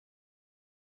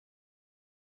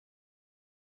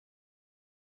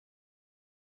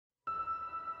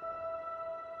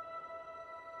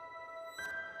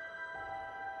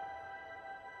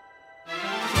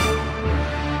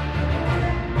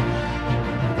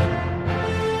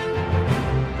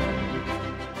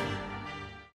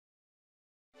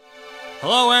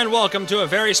Hello and welcome to a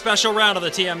very special round of the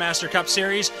TM Master Cup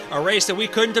Series, a race that we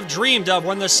couldn't have dreamed of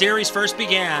when the series first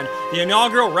began. The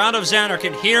inaugural round of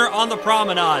Zanarkand here on the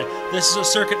Promenade. This is a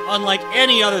circuit unlike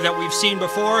any other that we've seen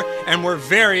before, and we're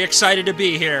very excited to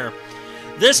be here.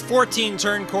 This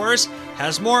 14-turn course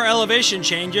has more elevation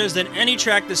changes than any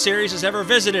track the series has ever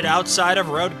visited outside of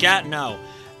Road Gatineau.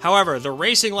 However, the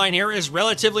racing line here is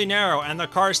relatively narrow, and the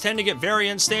cars tend to get very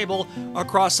unstable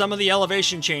across some of the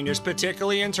elevation changes,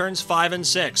 particularly in turns 5 and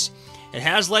 6. It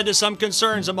has led to some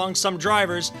concerns among some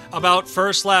drivers about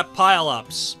first lap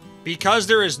pileups. Because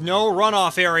there is no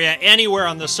runoff area anywhere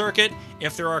on the circuit,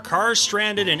 if there are cars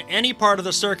stranded in any part of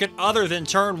the circuit other than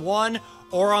turn 1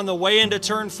 or on the way into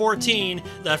turn 14,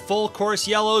 that full course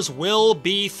yellows will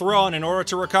be thrown in order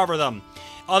to recover them.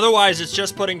 Otherwise, it's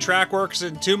just putting track workers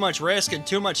in too much risk and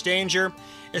too much danger,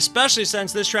 especially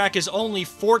since this track is only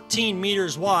 14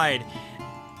 meters wide.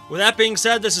 With that being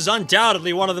said, this is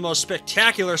undoubtedly one of the most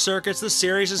spectacular circuits the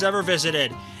series has ever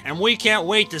visited, and we can't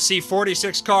wait to see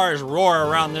 46 cars roar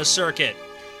around this circuit.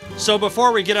 So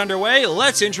before we get underway,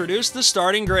 let's introduce the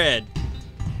starting grid.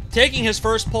 Taking his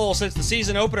first pole since the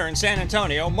season opener in San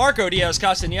Antonio, Marco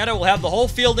Diaz-Castaneda will have the whole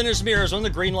field in his mirrors when the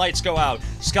green lights go out.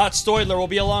 Scott Stoidler will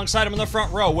be alongside him in the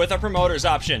front row with a promoter's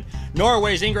option.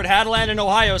 Norway's Ingrid Hadeland and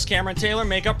Ohio's Cameron Taylor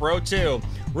make up row 2.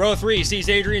 Row 3 sees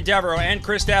Adrian Devereaux and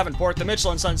Chris Davenport, the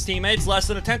Michelin Sons teammates, less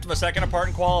than a tenth of a second apart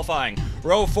in qualifying.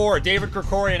 Row 4, David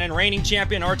Krikorian and reigning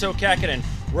champion Arto Kekkonen.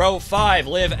 Row 5,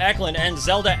 Liv Eklund and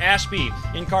Zelda Ashby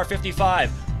in car 55.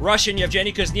 Russian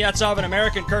Yevgeny Kuznetsov and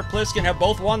American Kurt Pliskin have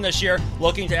both won this year,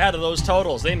 looking to add to those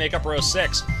totals. They make up row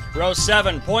 6. Row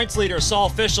 7, points leader Saul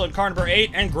Fischel in car number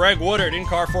 8 and Greg Woodard in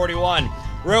car 41.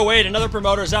 Row 8, another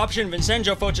promoter's option,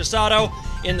 Vincenzo Focesato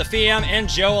in the FIAM and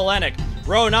Joe Olenek.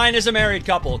 Row 9 is a married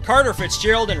couple, Carter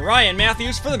Fitzgerald and Ryan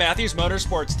Matthews for the Matthews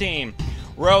Motorsports team.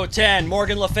 Row 10,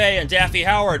 Morgan Le Fay and Daffy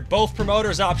Howard, both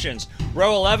promoters' options.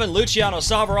 Row 11, Luciano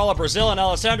Savoral of Brazil and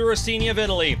Alessandro Rostini of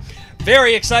Italy.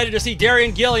 Very excited to see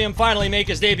Darian Gilliam finally make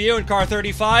his debut in car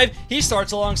 35. He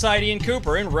starts alongside Ian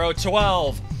Cooper in row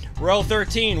 12. Row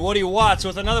 13, Woody Watts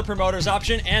with another promoter's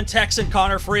option and Texan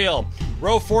Connor Friel.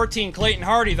 Row 14, Clayton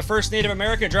Hardy, the first Native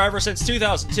American driver since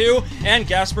 2002, and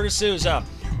Gasper D'Souza.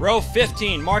 Row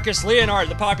 15, Marcus Leonard,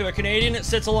 the popular Canadian,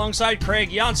 sits alongside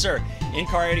Craig Janser in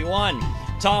car 81.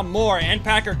 Tom Moore and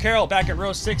Packer Carroll back in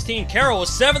row 16. Carroll was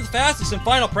 7th fastest in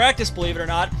final practice, believe it or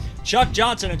not. Chuck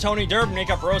Johnson and Tony Durbin make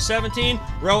up row 17.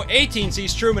 Row 18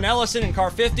 sees Truman Ellison in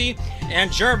car 50,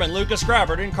 and German Lucas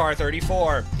Grabert in car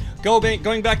 34.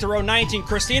 Going back to row 19,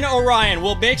 Christina Orion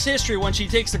will make history when she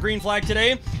takes the green flag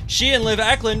today. She and Liv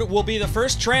Eklund will be the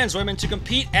first trans women to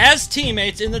compete as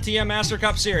teammates in the TM Master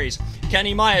Cup Series.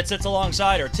 Kenny Myatt sits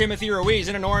alongside her, Timothy Ruiz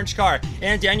in an orange car,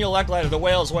 and Daniel Leclerc, the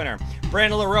Wales winner.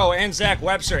 Brandon LaRoe and Zach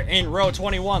Webster in row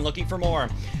 21 looking for more.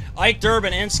 Ike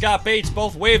Durbin and Scott Bates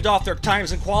both waved off their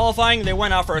times in qualifying. They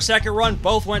went out for a second run,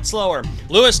 both went slower.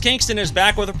 Lewis Kingston is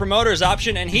back with a promoter's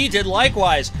option, and he did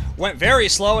likewise. Went very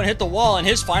slow and hit the wall in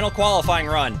his final qualifying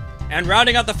run. And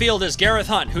rounding out the field is Gareth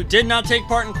Hunt, who did not take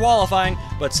part in qualifying,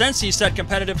 but since he set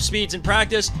competitive speeds in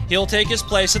practice, he'll take his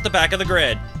place at the back of the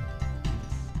grid.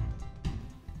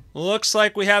 Looks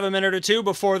like we have a minute or two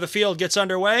before the field gets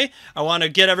underway. I want to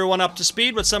get everyone up to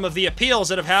speed with some of the appeals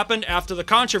that have happened after the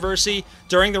controversy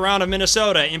during the round of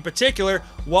Minnesota, in particular,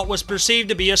 what was perceived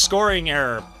to be a scoring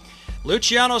error.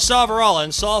 Luciano Savoral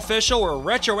and Saul Fischel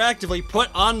were retroactively put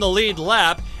on the lead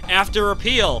lap after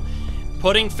appeal,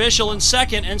 putting Fischel in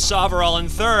second and Savoral in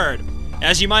third.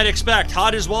 As you might expect,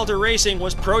 Hodges Walter Racing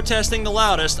was protesting the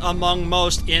loudest among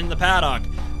most in the paddock,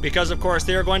 because of course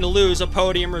they are going to lose a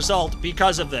podium result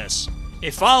because of this. A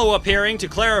follow-up hearing to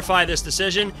clarify this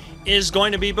decision is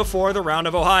going to be before the round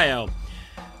of Ohio.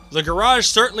 The garage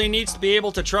certainly needs to be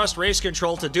able to trust race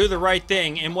control to do the right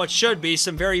thing in what should be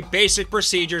some very basic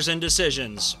procedures and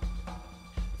decisions.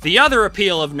 The other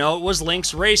appeal of note was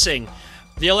Lynx Racing.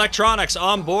 The electronics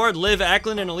on board Liv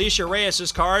Eklund and Alicia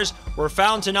Reyes' cars were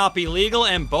found to not be legal,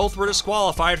 and both were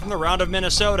disqualified from the round of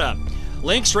Minnesota.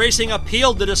 Lynx Racing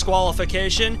appealed the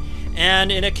disqualification,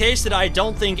 and in a case that I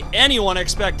don't think anyone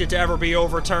expected to ever be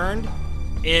overturned,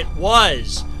 it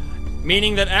was,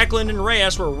 meaning that Eklund and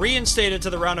Reyes were reinstated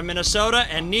to the round of Minnesota,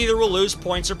 and neither will lose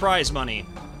points or prize money.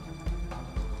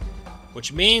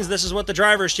 Which means this is what the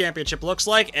Drivers' Championship looks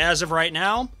like as of right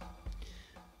now.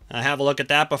 I'll have a look at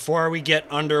that before we get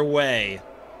underway.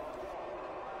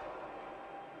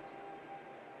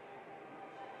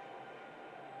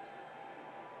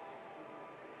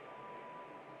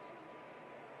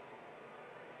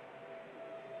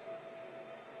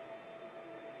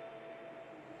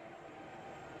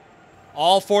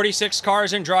 All 46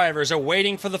 cars and drivers are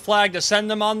waiting for the flag to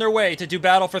send them on their way to do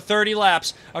battle for 30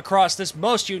 laps across this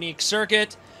most unique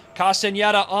circuit.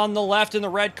 Castañeda on the left in the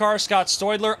red car, Scott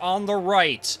Stoidler on the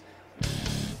right.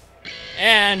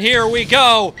 And here we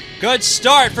go. Good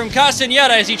start from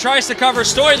Castañeda as he tries to cover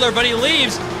Stoidler, but he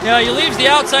leaves the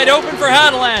outside open for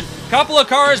Hadeland. Couple of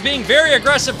cars being very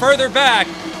aggressive further back.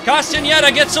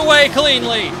 Castañeda gets away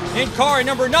cleanly. In car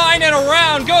number 9 and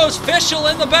around goes Fischl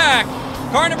in the back.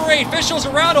 Car number 8, Fischl's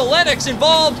around, Olenek's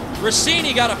involved.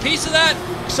 Rossini got a piece of that.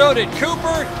 So did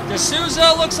Cooper.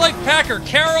 D'Souza looks like Packer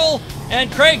Carroll.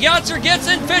 And Craig Yatzer gets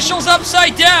in. Fischl's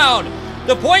upside down.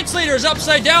 The points leader is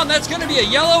upside down. That's going to be a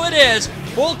yellow. It is.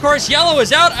 Full course yellow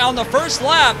is out on the first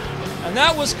lap. And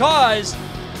that was caused,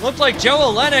 looked like Joe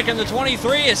Olenek in the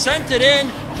 23 has sent it in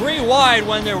 3 wide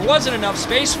when there wasn't enough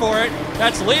space for it.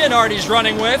 That's Leonard he's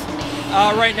running with.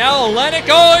 Right now, Olenek,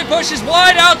 he pushes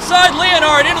wide outside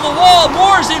Leonard into the wall.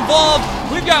 Moore's involved.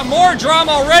 We've got more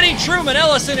drama already. Truman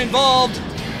Ellison involved.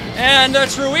 And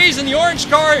that's Ruiz in the orange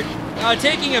car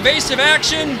taking evasive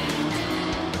action.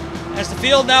 As the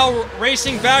field now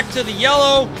racing back to the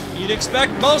yellow, you'd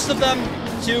expect most of them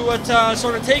to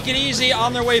sort of take it easy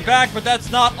on their way back, but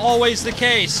that's not always the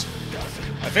case.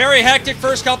 A very hectic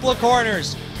first couple of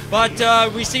corners.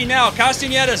 But we see now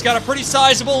Castañeda's got a pretty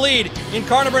sizable lead in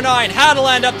car number 9.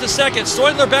 Hadeland up to second.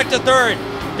 Stoidler back to third.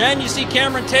 Then you see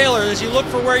Cameron Taylor as you look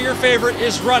for where your favorite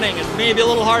is running. It's maybe a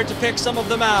little hard to pick some of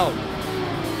them out.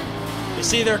 You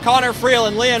see there Connor Friel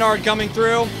and Leonard coming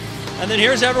through. And then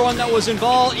here's everyone that was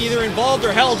either involved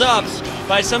or held up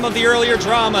by some of the earlier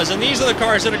dramas. And these are the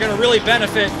cars that are going to really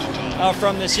benefit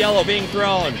from this yellow being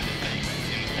thrown.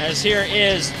 As here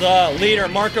is the leader,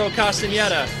 Marco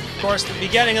Castañeda. Of course, at the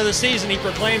beginning of the season, he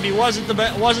proclaimed he wasn't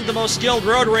the most skilled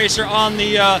road racer on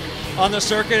the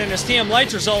circuit, and his TM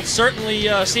Lights results certainly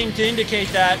seem to indicate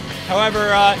that.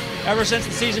 However, ever since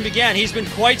the season began, he's been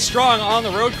quite strong on the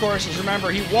road courses.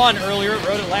 Remember, he won earlier at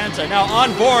Road Atlanta. Now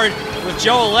on board with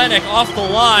Joe Olenek off the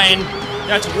line.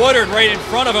 That's Woodard right in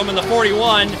front of him in the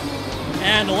 41,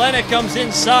 and Olenek comes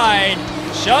inside,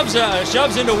 shoves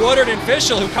into Woodard and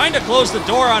Fischl, who kind of closed the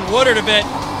door on Woodard a bit.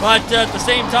 But at the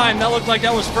same time, that looked like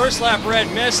that was first lap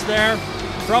red miss there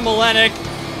from Olenek.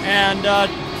 And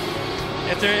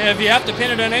if you have to pin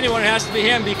it on anyone, it has to be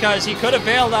him, because he could have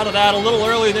bailed out of that a little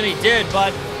earlier than he did,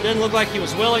 but didn't look like he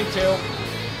was willing to.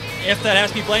 If that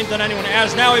has to be blamed on anyone,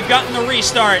 as now we've gotten the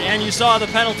restart, and you saw the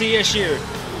penalty issued.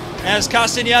 As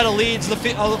Castañeda leads the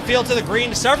field to the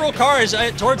green, several cars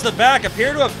towards the back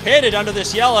appear to have pitted under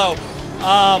this yellow.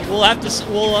 We'll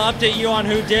update you on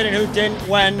who did and who didn't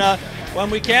when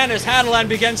we can, as Hadeland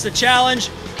begins the challenge.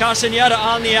 Castañeda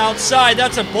on the outside.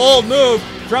 That's a bold move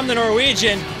from the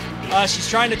Norwegian. She's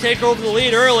trying to take over the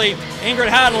lead early. Ingrid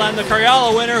Hadeland, the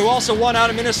Carriala winner, who also won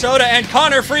out of Minnesota, and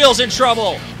Connor Friel's in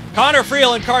trouble. Connor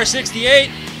Friel in car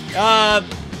 68.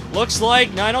 Looks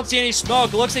like, no, I don't see any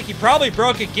smoke. It looks like he probably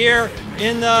broke a gear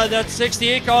in that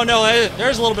 68. Oh no,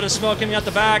 there's a little bit of smoke coming out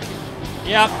the back.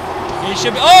 Yep, he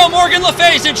should be. Oh, Morgan Le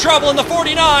Fay's in trouble in the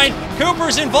 49.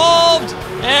 Cooper's involved.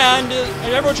 And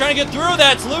everyone trying to get through.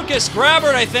 That's Lucas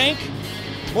Grabbert, I think.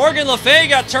 Morgan Le Fay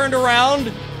got turned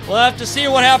around. We'll have to see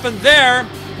what happened there.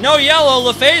 No yellow.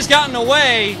 Le Fay's gotten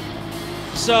away.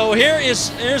 So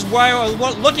here's why I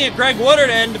was looking at Greg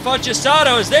Woodard and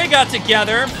Fuccisato as they got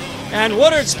together. And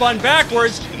Woodard spun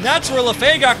backwards. And that's where Le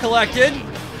Fay got collected.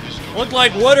 Looked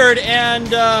like Woodard and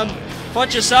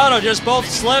Fuccisato just both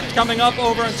slipped coming up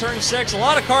over in turn 6. A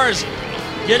lot of cars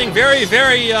getting very,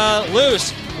 very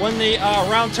loose when the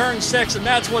around turn 6, and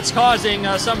that's what's causing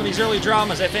some of these early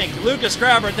dramas, I think. Lucas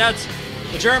Grabbert, that's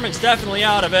the German's definitely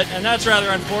out of it, and that's rather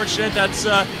unfortunate. That's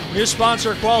new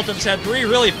sponsor Qualitum's had 3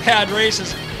 really bad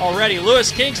races already.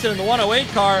 Lewis Kingston in the 108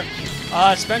 car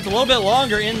spent a little bit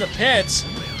longer in the pits,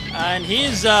 and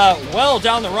he's well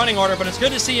down the running order, but it's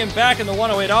good to see him back in the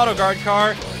 108 AutoGuard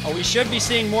car. We should be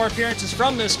seeing more appearances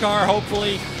from this car,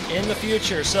 hopefully, in the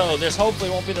future, so this hopefully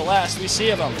won't be the last we see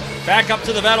of them. Back up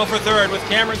to the battle for third with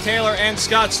Cameron Taylor and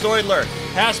Scott Stoidler.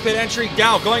 Past pit entry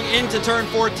now going into turn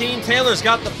 14. Taylor's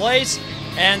got the place,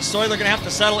 and Stoidler going to have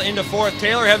to settle into fourth.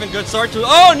 Taylor having a good start to.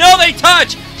 Oh no, they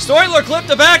touch! Stoidler clipped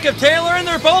the back of Taylor, and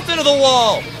they're both into the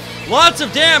wall. Lots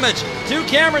of damage to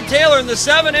Cameron Taylor in the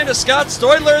 7 and to Scott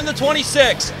Stoidler in the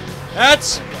 26.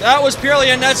 That was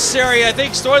purely unnecessary. I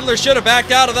think Stoidler should have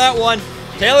backed out of that one.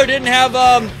 Taylor didn't have,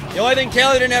 the only thing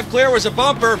Taylor didn't have clear was a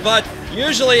bumper, but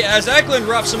usually, as Eklund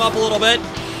roughs him up a little bit,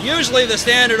 usually the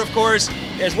standard, of course,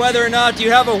 is whether or not you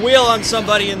have a wheel on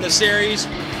somebody in the series,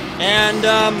 and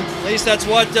at least that's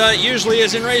what usually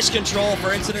is in race control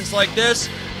for incidents like this.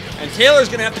 And Taylor's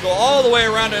going to have to go all the way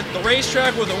around the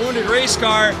racetrack with a wounded race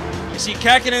car. You see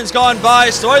Käkkinen's gone by,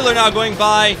 Stoiler now going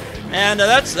by, and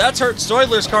that's hurt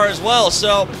Stoiler's car as well.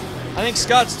 So I think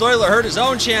Scott Stoiler hurt his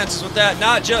own chances with that,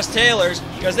 not just Taylor's,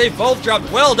 because they both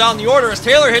dropped well down the order as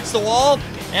Taylor hits the wall,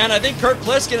 and I think Kurt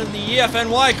Pliskin in the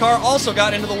EFNY car also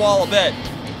got into the wall a bit.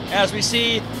 As we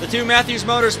see the two Matthews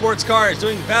Motorsports cars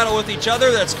doing battle with each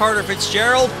other. That's Carter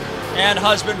Fitzgerald and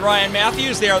husband Ryan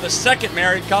Matthews. They are the second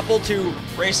married couple to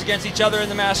race against each other in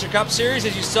the Master Cup Series.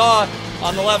 As you saw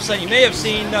on the left side, you may have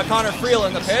seen Connor Friel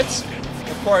in the pits.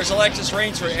 Of course, Alexis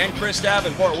Rainsford and Chris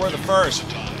Davenport were the first.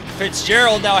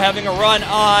 Fitzgerald now having a run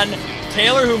on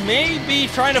Taylor, who may be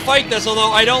trying to fight this,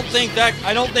 although I don't think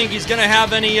he's going to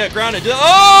have any ground to do.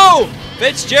 Oh!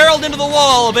 Fitzgerald into the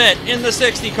wall a bit in the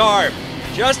 60 car.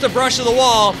 Just a brush of the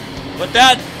wall, but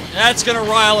that's going to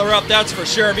rile her up, that's for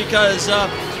sure, because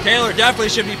Taylor definitely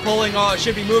should be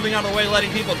moving out of the way,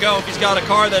 letting people go if he's got a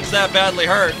car that's that badly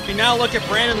hurt. We now look at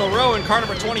Brandon LaRoe in car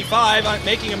number 25,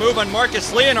 making a move on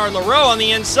Marcus Leonard. LaRoe on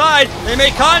the inside. They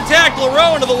make contact.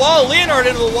 LaRoe into the wall, Leonard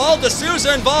into the wall,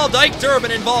 D'Souza involved, Ike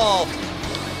Durbin involved.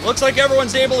 Looks like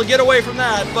everyone's able to get away from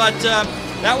that, but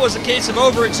that was a case of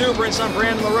over-exuberance on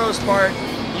Brandon LaRoe's part.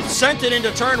 He sent it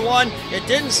into turn one, it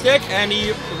didn't stick, and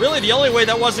really the only way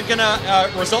that wasn't going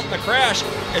to result in a crash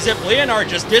is if Leonard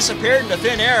just disappeared into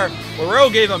thin air.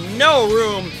 LaRoe gave him no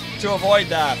room to avoid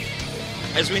that.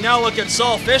 As we now look at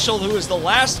Saul Fischel, who is the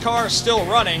last car still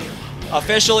running.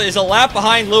 Fischel is a lap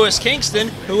behind Lewis Kingston,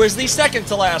 who is the second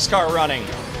to last car running.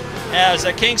 As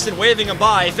Kingston waving him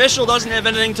by, Fischel doesn't have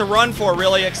anything to run for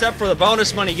really, except for the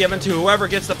bonus money given to whoever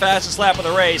gets the fastest lap of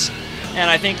the race, and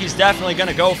I think he's definitely going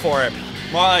to go for it.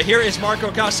 Here is Marco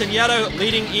Castagnetta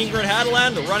leading Ingrid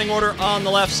Hadeland, the running order on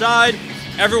the left side.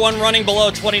 Everyone running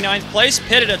below 29th place,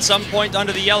 pitted at some point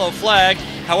under the yellow flag.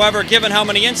 However, given how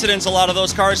many incidents a lot of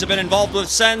those cars have been involved with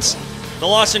since, the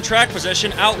loss in track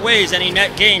position outweighs any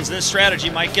net gains this strategy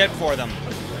might get for them.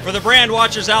 For the brand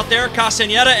watchers out there,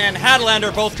 Castagnetta and Hadeland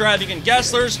are both driving in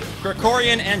Gesslers.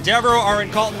 Gregorian and Devereaux are in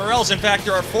Colton Morells. In fact,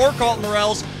 there are 4 Colton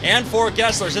Morells and 4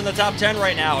 Gesslers in the top 10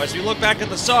 right now. As we look back at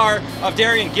the SAR of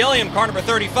Darian Gilliam, car number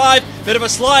 35, bit of a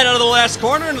slide out of the last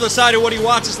corner into the side of Woody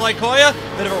Watts' Lycoya.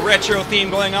 Bit of a retro theme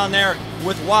going on there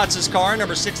with Watts' car,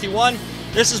 number 61.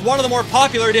 This is one of the more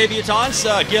popular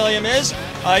debutants, Gilliam is.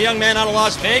 A young man out of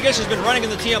Las Vegas who's been running in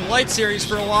the TM Light Series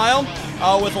for a while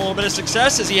with a little bit of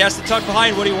success as he has to tuck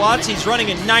behind Woody Watts. He's running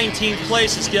in 19th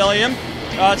place as Gilliam.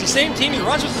 It's the same team he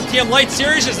runs with the TM Light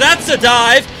Series as that's a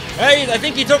dive. Hey, I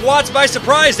think he took Watts by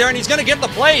surprise there, and he's going to get the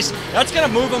place. That's going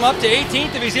to move him up to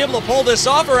 18th if he's able to pull this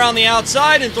off around the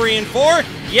outside in 3 and 4.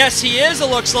 Yes, he is, it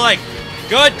looks like.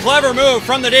 Good, clever move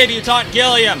from the debutant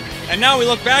Gilliam. And now we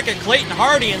look back at Clayton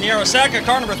Hardy in the Arasaka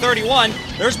car number 31.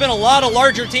 There's been a lot of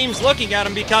larger teams looking at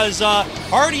him because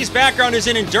Hardy's background is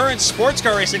in endurance sports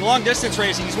car racing, long distance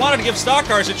racing. He's wanted to give stock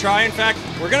cars a try. In fact,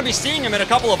 we're going to be seeing him at a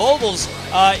couple of ovals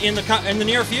in the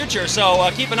near future. So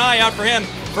keep an eye out for him.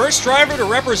 First driver to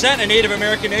represent a Native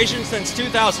American nation since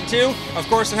 2002. Of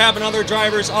course, there have been other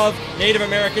drivers of Native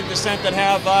American descent that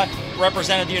have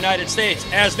represented the United States.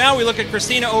 As now we look at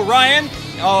Christina O'Ryan,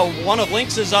 one of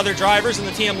Lynx's other drivers in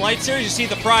the TM Light Series. You see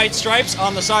the pride stripes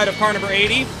on the side of car number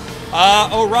 80.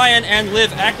 O'Ryan and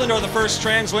Liv Eklund are the first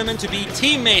trans women to be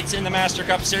teammates in the Master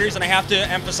Cup Series, and I have to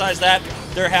emphasize that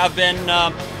there have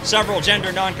been several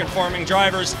gender non-conforming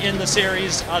drivers in the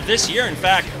series this year. In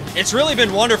fact, it's really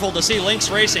been wonderful to see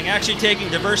Lynx Racing actually taking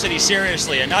diversity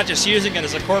seriously and not just using it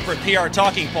as a corporate PR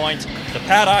talking point. The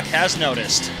paddock has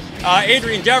noticed.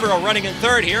 Adrian Devereaux running in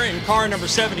third here in car number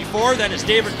 74. That is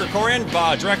David Gregorian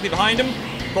directly behind him.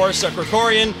 Of course,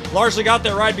 Gregorian largely got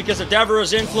that ride because of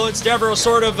Devereaux's influence. Devereaux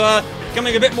sort of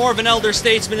becoming a bit more of an elder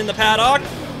statesman in the paddock,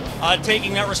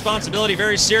 taking that responsibility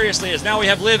very seriously. As now we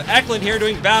have Liv Eklund here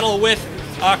doing battle with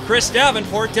Chris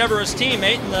Davenport, Devereaux's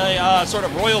teammate, in the sort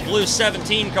of Royal Blue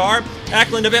 17 car.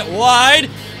 Eklund a bit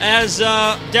wide as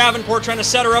Davenport trying to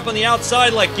set her up on the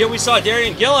outside like we saw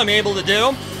Darian Gilliam able to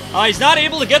do. He's not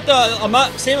able to get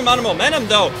the same amount of momentum,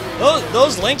 though.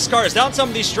 Those Lynx cars down some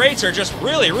of these straights are just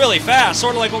really, really fast,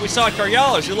 sort of like what we saw at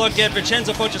Carrialo. As you look at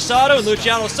Vincenzo Focesato and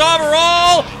Luciano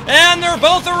Savarol, and they're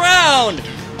both around.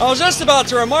 I was just about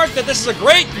to remark that this is a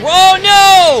great... Oh,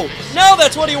 no! No,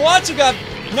 that's what he wants. He got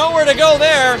nowhere to go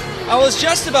there. I was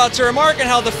just about to remark on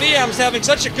how the Fiam's having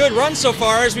such a good run so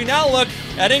far as we now look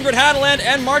at Ingrid Hadeland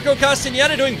and Marco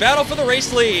Castagnetta doing battle for the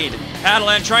race lead.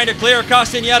 Hadeland trying to clear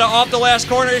Castagnetta off the last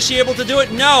corner. Is she able to do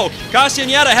it? No.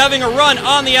 Castagnetta having a run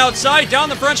on the outside, down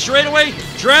the front straightaway,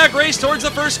 drag race towards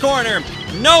the first corner.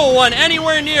 No one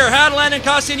anywhere near Hadeland and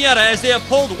Castagnetta as they have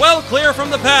pulled well clear from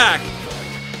the pack.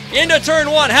 Into turn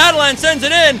one, Hadeland sends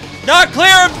it in. Not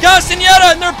clear of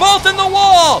Castagnetta, and they're both in the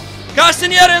wall.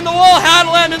 Castaneda in the wall,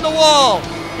 Hadeland in the wall.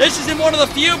 This is in one of the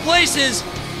few places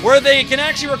where they can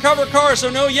actually recover cars, so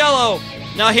no yellow.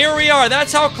 Now here we are.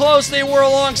 That's how close they were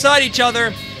alongside each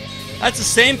other. That's the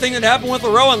same thing that happened with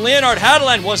Leroux and Leonard.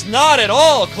 Hadeland was not at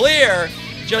all clear.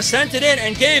 Just sent it in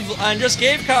and just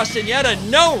gave Castaneda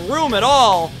no room at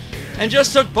all, and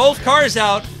just took both cars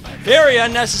out. Very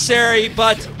unnecessary,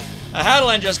 but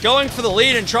Hadeland just going for the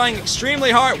lead and trying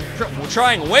extremely hard,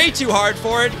 trying way too hard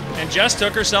for it, and just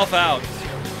took herself out.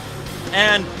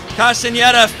 And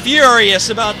Castaneda furious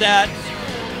about that,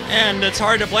 and it's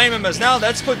hard to blame him, as now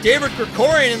that's put David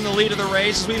Krikorian in the lead of the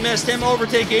race, as we missed him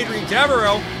overtake Adrian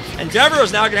Devereaux, and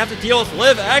Devereaux's now going to have to deal with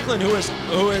Liv Eklund,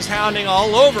 who is hounding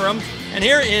all over him. And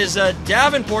here is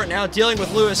Davenport now dealing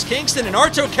with Lewis Kingston, and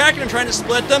Arto Kakkonen trying to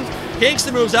split them.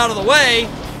 Kingston moves out of the way,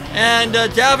 and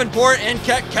Davenport and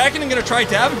Kakkonen going to try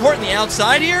Davenport in the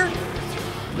outside here?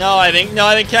 No, I think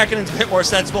Kakkonen's a bit more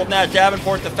sensible than that.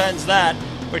 Davenport defends that,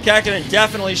 but Kakkonen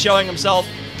definitely showing himself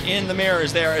in the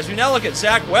mirrors there. As we now look at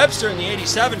Zach Webster in the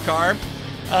 87 car.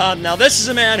 Now this is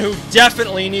a man who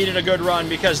definitely needed a good run,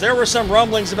 because there were some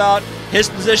rumblings about his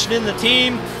position in the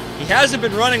team. He hasn't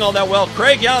been running all that well.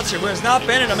 Craig Youncer, who has not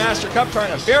been in a Master Cup car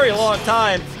in a very long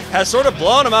time, has sort of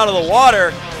blown him out of the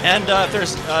water. And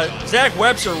Zach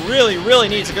Webster really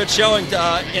needs a good showing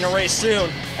in a race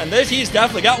soon. And he's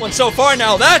definitely got one so far.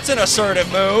 Now that's an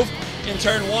assertive move in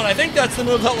turn one. I think that's the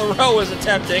move that Leroux was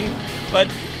attempting, but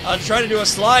trying to do a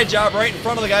slide job right in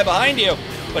front of the guy behind you.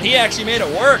 But he actually made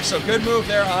it work, so good move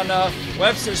there on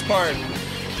Webster's part.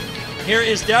 Here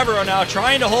is Devereaux now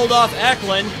trying to hold off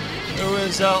Eklund, who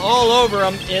is all over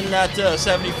him in that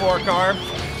 74 car.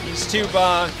 These two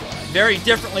very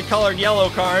differently colored yellow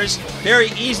cars, very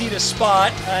easy to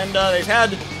spot, and they've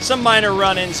had some minor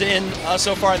run-ins in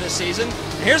so far this season.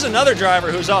 And here's another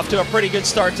driver who's off to a pretty good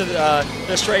start to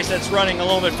this race that's running a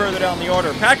little bit further down the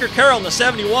order. Packer Carroll in the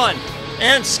 71,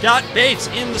 and Scott Bates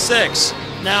in the 6.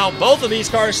 Now, both of these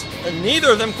cars,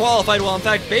 neither of them qualified well. In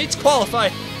fact, Bates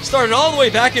qualified, started all the way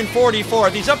back in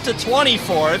 44th. He's up to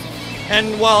 24th.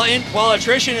 And while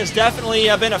attrition has definitely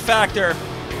been a factor,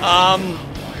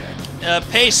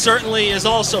 pace certainly has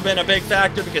also been a big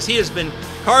factor, because he has been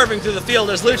carving through the field,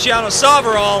 as Luciano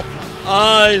Savarol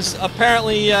is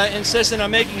apparently insistent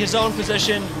on making his own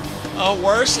position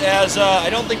worse, as I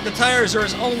don't think the tires are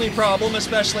his only problem,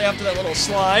 especially after that little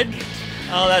slide.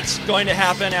 That's going to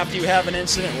happen after you have an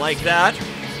incident like that,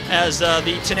 as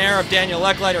the Tenere of Daniel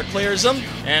Lecklider clears them,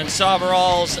 and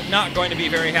Savarol's not going to be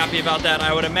very happy about that,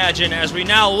 I would imagine, as we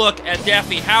now look at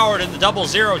Daffy Howard in the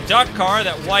 00 Duck car,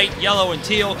 that white, yellow, and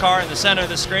teal car in the center of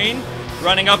the screen,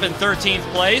 running up in 13th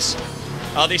place.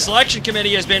 The selection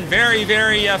committee has been very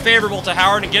favorable to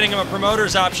Howard and getting him a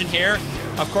promoter's option here.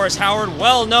 Of course, Howard,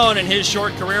 well known in his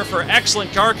short career for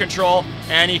excellent car control,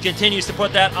 and he continues to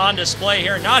put that on display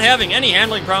here, not having any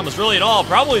handling problems really at all.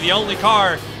 Probably the only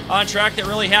car on track that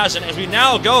really hasn't. As we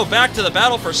now go back to the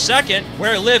battle for second,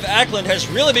 where Liv Eklund has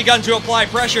really begun to apply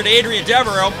pressure to Adrian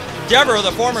Devereaux. Devereaux,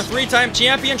 the former 3-time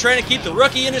champion, trying to keep the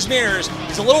rookie in his mirrors.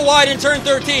 He's a little wide in turn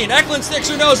 13. Eklund sticks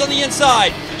her nose on the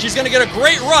inside. She's going to get a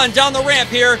great run down the ramp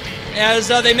here as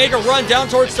they make a run down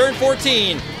towards turn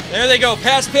 14. There they go,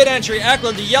 past pit entry.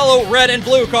 Eklund, the yellow, red, and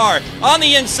blue car. On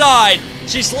the inside,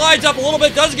 she slides up a little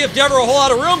bit, doesn't give Devereaux a whole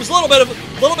lot of room. It's a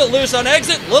little bit loose on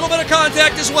exit, a little bit of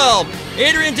contact as well.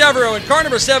 Adrian Devereaux in car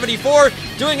number 74,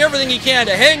 doing everything he can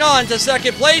to hang on to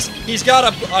second place. He's got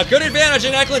a good advantage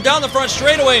in Eklund down the front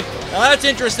straightaway. Now that's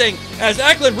interesting, as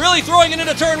Eklund really throwing it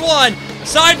into turn one.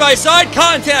 Side-by-side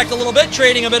contact a little bit,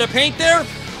 trading a bit of paint there.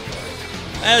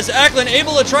 As Eklund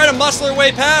able to try to muscle her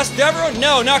way past Devereaux.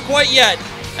 No, not quite yet.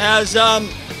 As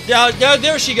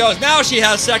there she goes. Now she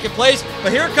has second place.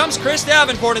 But here comes Chris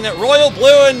Davenport in that royal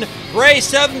blue and gray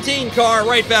 17 car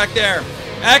right back there.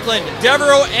 Eklund,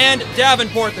 Devereaux, and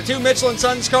Davenport, the two Michelin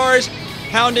Sons cars,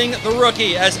 hounding the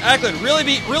rookie. As Eklund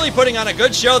really putting on a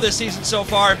good show this season so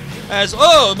far. As a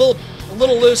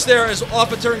little loose there, as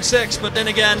off of turn 6. But then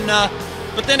again,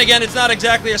 it's not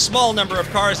exactly a small number of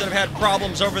cars that have had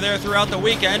problems over there throughout the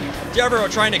weekend. Devereaux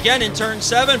trying again in turn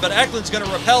 7, but Eklund's going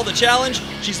to repel the challenge.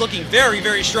 She's looking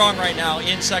very strong right now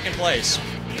in second place.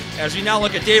 As we now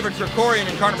look at David Krikorian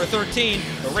in car number 13,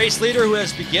 the race leader who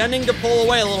is beginning to pull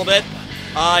away a little bit.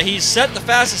 He's set the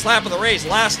fastest lap of the race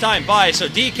last time by, so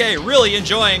DK really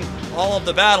enjoying all of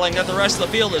the battling that the rest of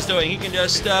the field is doing. He can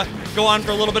just go on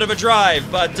for a little bit of a drive,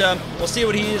 but we'll see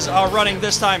what he's running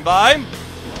this time by.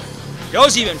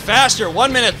 Goes even faster,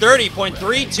 1 minute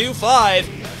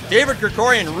 30.325. David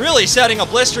Krikorian really setting a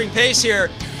blistering pace here.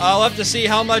 We'll have to see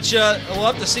how much. We'll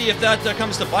have to see if that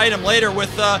comes to bite him later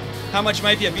with how much he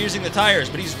might be abusing the tires.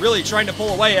 But he's really trying to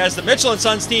pull away as the Michelin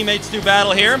Sons teammates do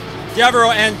battle here.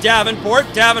 Devereaux and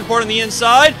Davenport. Davenport on the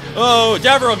inside. Oh,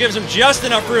 Devereaux gives him just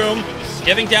enough room,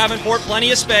 giving Davenport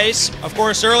plenty of space. Of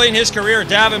course, early in his career,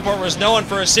 Davenport was known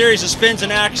for a series of spins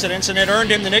and accidents, and it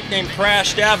earned him the nickname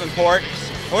Crash Davenport.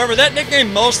 However, that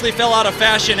nickname mostly fell out of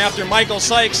fashion after Michael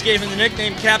Sykes gave him the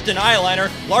nickname Captain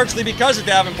Eyeliner, largely because of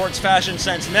Davenport's fashion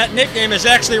sense, and that nickname is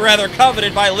actually rather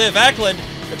coveted by Liv Eklund,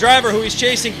 the driver who he's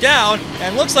chasing down,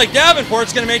 and looks like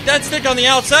Davenport's going to make that stick on the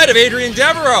outside of Adrian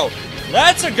Devereaux.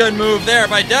 That's a good move there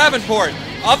by Davenport.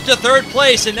 Up to third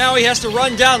place, and now he has to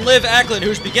run down Liv Eklund,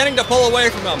 who's beginning to pull away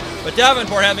from him. But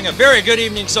Davenport having a very good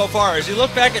evening so far. As you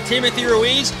look back at Timothy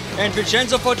Ruiz and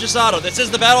Vincenzo Focesato, this is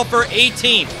the battle for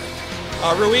 18th.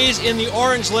 Ruiz in the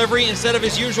orange livery instead of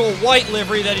his usual white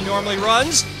livery that he normally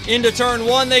runs. Into turn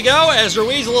 1 they go, as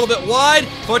Ruiz a little bit wide.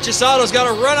 Focesato's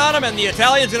got to run on him, and the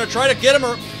Italian's going to try to get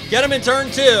him in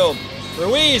turn 2.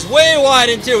 Ruiz way wide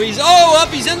in 2. He's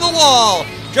in the wall.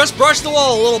 Just brushed the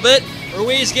wall a little bit.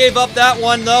 Ruiz gave up that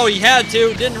one, though. He had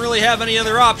to. Didn't really have any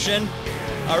other option.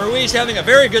 Ruiz having a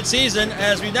very good season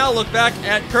as we now look back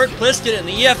at Kurt Pliskin in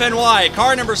the EFNY,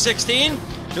 car number 16.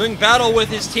 Doing battle with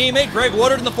his teammate, Greg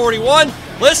Woodard in the 41.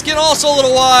 Pliskin also a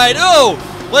little wide. Oh,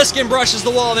 Pliskin brushes the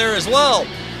wall there as well.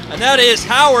 And that is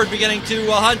Howard beginning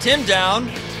to hunt him down.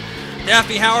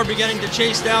 Daffy Howard beginning to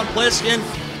chase down Pliskin.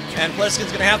 And Pliskin's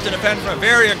going to have to defend from a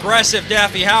very aggressive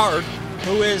Daffy Howard,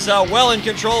 who is well in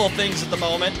control of things at the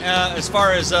moment, as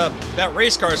far as that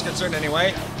race car is concerned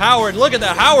anyway. Howard, look at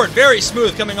that. Howard very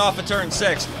smooth coming off of turn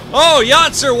 6. Oh,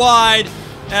 Yantzer wide,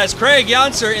 as Craig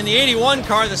Yantzer in the 81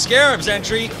 car, the Scarabs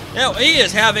entry. Now, he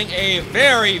is having a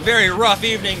very, very rough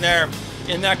evening there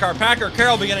in that car. Packer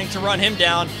Carroll beginning to run him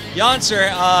down. Yantzer,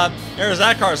 there's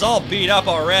that car, is all beat up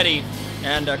already.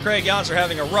 And Craig Yantzer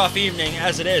having a rough evening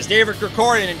as it is. David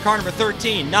Krikorian in car number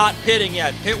 13, not pitting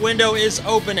yet. Pit window is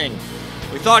opening.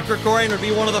 We thought Krikorian would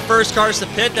be one of the first cars to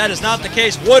pit. That is not the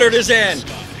case. Woodard is in.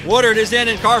 Woodard is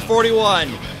in car 41.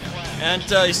 And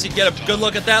you get a good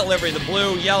look at that livery, the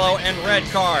blue, yellow, and red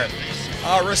car.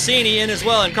 Rossini in as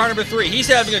well in car number 3. He's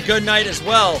having a good night as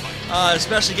well,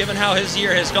 especially given how his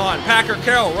year has gone. Packer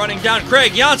Carroll running down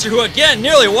Craig Yantzer, who again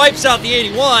nearly wipes out the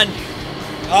 81.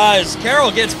 As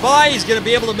Carroll gets by, he's going to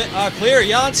be able to clear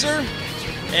Yantzer.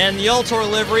 And the Ultor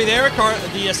livery there,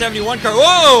 the 71 car.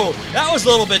 Whoa! That was a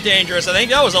little bit dangerous. I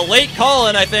think that was a late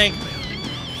call-in, I think.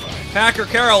 Packer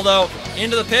Carroll, though,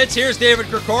 into the pits. Here's David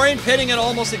Krikorian pitting at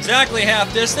almost exactly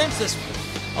half distance. This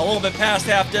a little bit past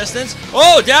half distance.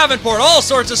 Oh, Davenport, all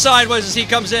sorts of sideways as he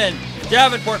comes in.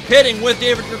 Davenport pitting with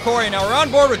David Krikorian. Now we're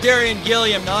on board with Darian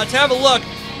Gilliam. Now let's have a look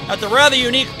at the rather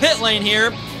unique pit lane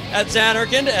here at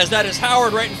Zanarkand, as that is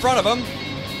Howard right in front of him.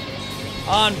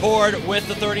 On board with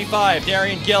the 35,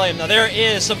 Darian Gilliam. Now there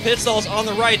is some pit stalls on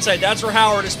the right side. That's where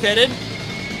Howard is pitted.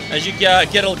 As you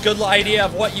get a good idea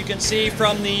of what you can see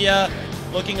from the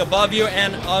looking above you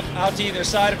and out to either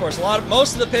side. Of course,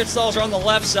 most of the pit stalls are on the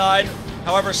left side.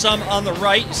 However, some on the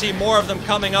right. You see more of them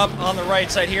coming up on the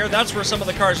right side here. That's where some of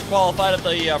the cars qualified at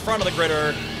the front of the grid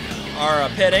are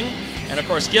pitting. And of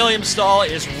course, Gilliam's stall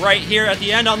is right here at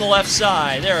the end on the left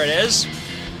side. There it is.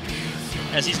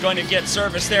 As he's going to get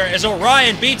service there, as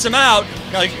Orion beats him out.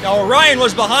 Now Orion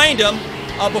was behind him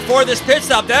before this pit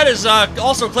stop. That is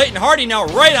also Clayton Hardy now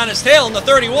right on his tail in the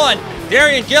 31.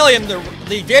 Darian Gilliam,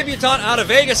 the debutant out of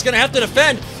Vegas, going to have to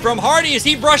defend from Hardy as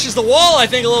he brushes the wall, I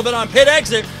think, a little bit on pit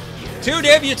exit. Two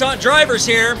debutant drivers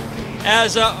here,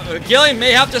 as Gilliam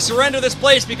may have to surrender this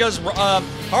place because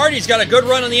Hardy's got a good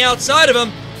run on the outside of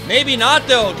him. Maybe not,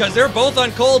 though, because they're both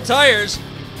on cold tires.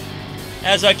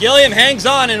 As Gilliam hangs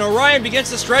on and Orion begins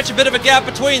to stretch a bit of a gap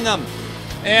between them.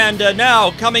 And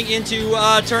now coming into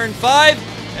turn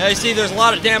 5, you see there's a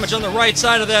lot of damage on the right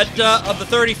side of that of the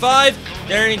 35.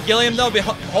 Darian Gilliam, though, be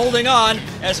holding on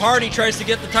as Hardy tries to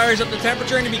get the tires up to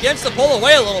temperature, and he begins to pull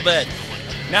away a little bit.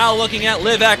 Now looking at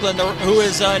Liv Eklund, who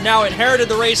has now inherited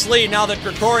the race lead now that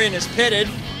Krikorian is pitted.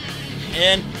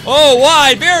 And, oh,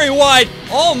 wide, very wide,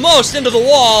 almost into the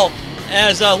wall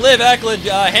as Liv Eklund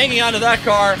hanging onto that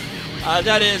car.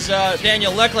 That is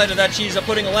Daniel Lechleder that she's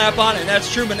putting a lap on, and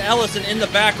that's Truman Ellison in the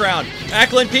background.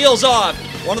 Eklund peels off,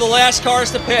 one of the last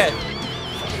cars to pit.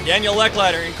 Daniel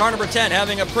Lechleder in car number 10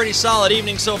 having a pretty solid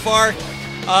evening so far.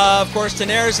 Of course,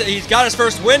 Tenares, he's got his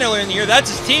first win earlier in the year. That's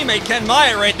his teammate, Ken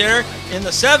Myatt, right there in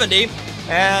the 70.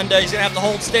 And he's going to have to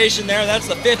hold station there. That's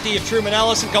the 50 of Truman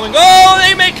Ellison coming. Oh,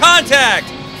 they make contact!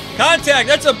 Contact,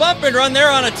 that's a bump and run there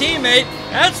on a teammate.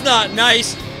 That's not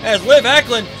nice. As Liv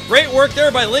Eklund, great work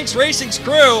there by Lynx Racing's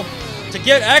crew to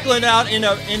get Eklund out in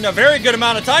a very good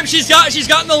amount of time. She's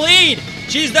gotten the lead.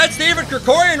 That's David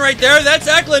Krikorian right there. That's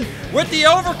Eklund with the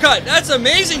overcut. That's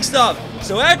amazing stuff.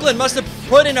 So Eklund must have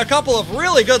put in a couple of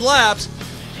really good laps.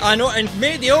 and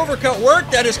made the overcut work.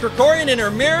 That is Krikorian in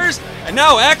her mirrors, and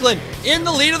now Eklund in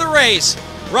the lead of the race.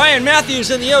 Ryan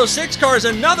Matthews in the 06 car is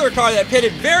another car that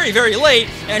pitted very, very late,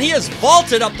 and he has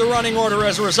vaulted up the running order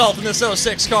as a result in this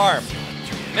 06 car.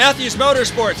 Matthews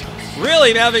Motorsports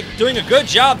really doing a good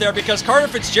job there, because Carter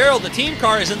Fitzgerald, the team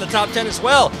car, is in the top 10 as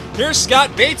well. Here's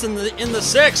Scott Bates in the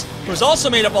 6, who's also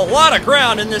made up a lot of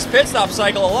ground in this pit stop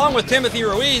cycle, along with Timothy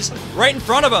Ruiz right in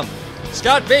front of him.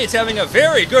 Scott Bates having a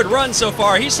very good run so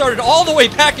far. He started all the way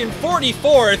back in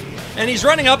 44th, and he's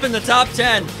running up in the top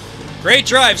 10. Great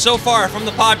drive so far from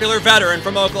the popular veteran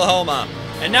from Oklahoma.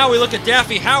 And now we look at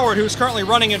Daffy Howard, who's currently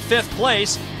running in 5th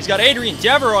place. He's got Adrian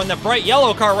Devereaux in the bright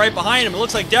yellow car right behind him. It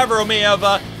looks like Devereaux may have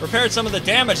repaired some of the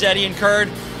damage that he incurred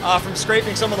from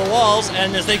scraping some of the walls.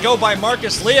 And as they go by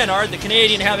Marcus Leonard, the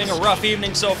Canadian, having a rough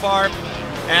evening so far.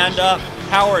 And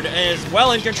Howard is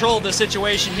well in control of the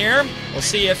situation here. We'll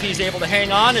see if he's able to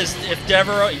hang on. He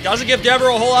doesn't give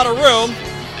Devereaux a whole lot of room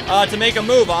to make a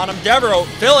move on him. Devereaux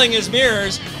filling his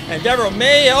mirrors, and Devereaux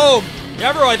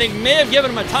I think may have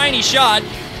given him a tiny shot,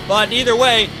 but either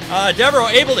way, Devereaux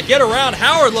able to get around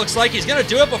Howard. Looks like he's going to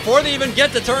do it before they even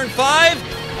get to turn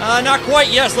 5. Not quite,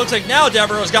 yes. Looks like now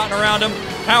Devereaux's gotten around him.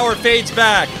 Howard fades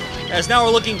back. As now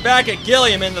we're looking back at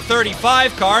Gilliam in the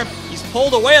 35 car. He's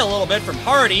pulled away a little bit from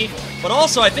Hardy, but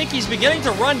also I think he's beginning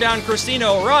to run down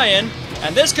Christina O'Ryan,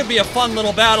 and this could be a fun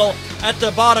little battle at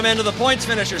the bottom end of the points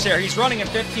finishers here. He's running in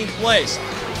 15th place.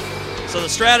 So the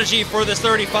strategy for this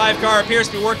 35 car appears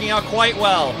to be working out quite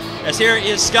well. As here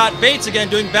is Scott Bates again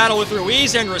doing battle with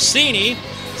Ruiz and Rossini.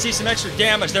 See some extra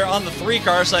damage there on the 3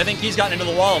 car, so I think he's gotten into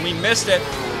the wall and we missed it.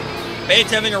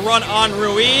 Bates having a run on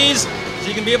Ruiz. Is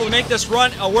he going to be able to make this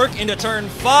run work into turn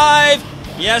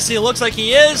 5? Yes, he looks like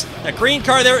he is. That green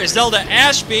car there is Zelda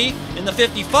Ashby in the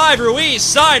 55. Ruiz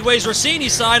sideways, Rossini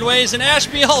sideways, and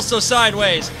Ashby also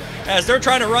sideways. As they're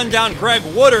trying to run down Greg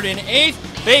Woodard in 8th.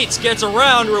 Bates gets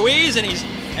around Ruiz, and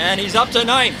he's up to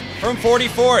 9th from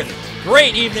 44th.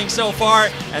 Great evening so far,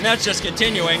 and that's just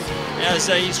continuing as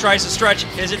he tries to stretch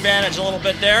his advantage a little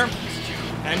bit there.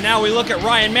 And now we look at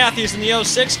Ryan Matthews in the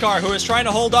 06 car, who is trying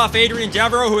to hold off Adrian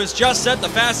Devereaux, who has just set the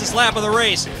fastest lap of the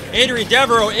race. Adrian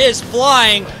Devereaux is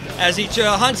flying as he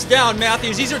hunts down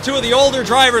Matthews. These are 2 of the older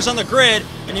drivers on the grid,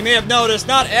 and you may have noticed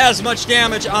not as much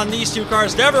damage on these 2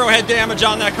 cars. Devereaux had damage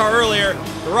on that car earlier,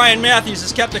 but Ryan Matthews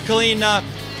has kept a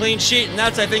clean sheet, and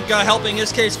that's, I think, helping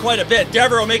his case quite a bit.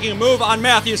 Devereaux making a move on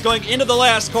Matthews going into the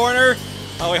last corner.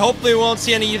 We hopefully won't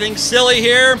see anything silly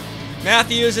here.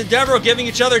 Matthews and Devereaux giving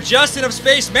each other just enough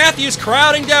space. Matthews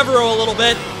crowding Devereaux a little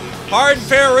bit. Hard and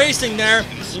fair racing there.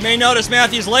 You may notice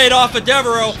Matthews laid off of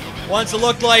Devereaux once it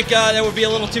looked like that would be a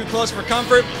little too close for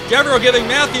comfort. Devereaux giving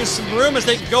Matthews some room as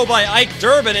they can go by Ike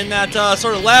Durbin in that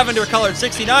sort of lavender-colored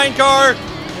 69 car.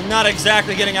 And not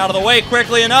exactly getting out of the way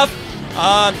quickly enough.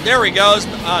 There he goes.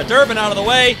 Durbin out of the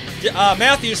way.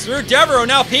 Matthews through. Devereaux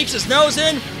now peeks his nose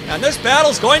in, and this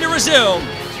battle's going to resume.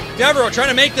 Devereaux trying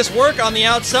to make this work on the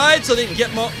outside so they can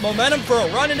get momentum for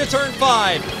a run into turn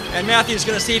 5. And Matthews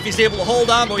going to see if he's able to hold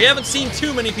on, but we haven't seen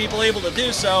too many people able to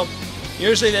do so.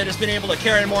 Usually they've just been able to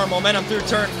carry more momentum through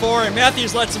turn 4, and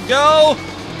Matthews lets him go.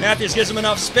 Matthews gives him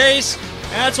enough space.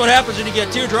 And that's what happens when you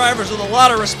get 2 drivers with a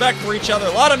lot of respect for each other,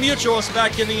 a lot of mutual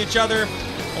respect, giving each other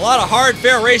a lot of hard,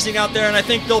 fair racing out there, and I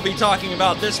think they'll be talking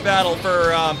about this battle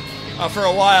for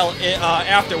a while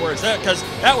afterwards, because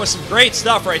that was some great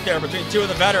stuff right there between 2 of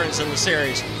the veterans in the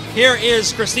series. Here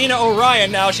is Christina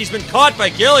O'Ryan now. She's been caught by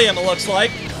Gilliam, it looks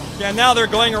like, and now they're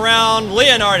going around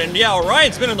Leonard, and yeah,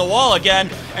 O'Ryan's been in the wall again,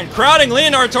 and crowding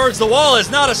Leonard towards the wall is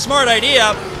not a smart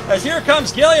idea, as here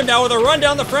comes Gilliam now with a run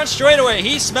down the front straightaway.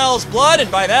 He smells blood,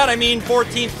 and by that I mean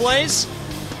 14th place.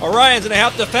 O'Ryan's going to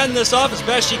have to fend this off as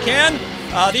best she can.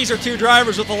 These are 2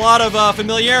 drivers with a lot of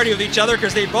familiarity with each other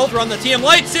because they both run the TM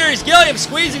Light Series. Gilliam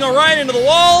squeezing O'Ryan into the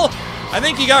wall. I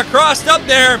think he got crossed up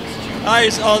there.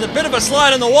 He's a bit of a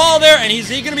slide on the wall there, and is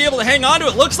he going to be able to hang on to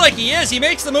it? Looks like he is. He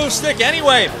makes the move stick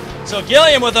anyway. So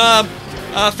Gilliam with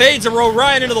fades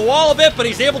O'Ryan into the wall a bit, but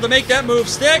he's able to make that move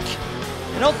stick.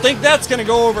 I don't think that's going to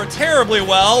go over terribly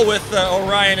well with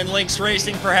O'Ryan and Lynx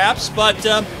Racing, perhaps. But,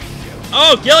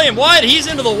 oh, Gilliam Wyatt, he's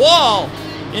into the wall.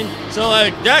 So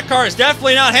that car is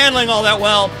definitely not handling all that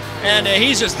well, and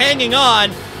he's just hanging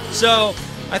on. So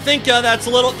I think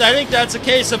that's a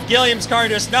case of Gilliam's car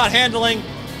just not handling,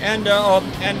 and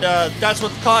that's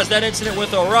what caused that incident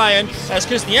with O'Ryan. As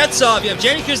Kuznetsov, you have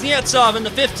Jenny Kuznetsov in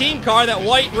the 15 car, that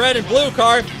white, red, and blue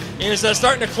car is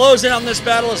starting to close in on this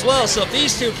battle as well. So if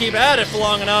these 2 keep at it for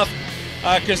long enough,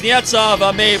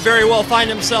 Kuznetsov may very well find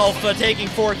himself taking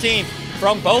 14th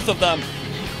from both of them.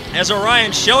 As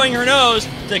O'Ryan showing her nose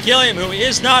to Gilliam, who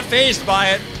is not fazed by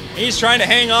it. He's trying to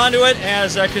hang on to it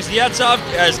as Kuznetsov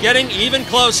is getting even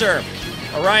closer.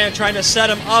 Orion trying to set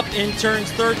him up in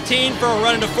turns 13 for a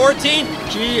run into 14.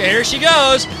 Here she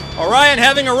goes. Orion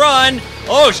having a run.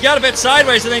 Oh, she got a bit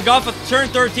sideways and then off of turn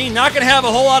 13. Not going to have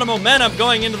a whole lot of momentum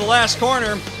going into the last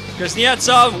corner.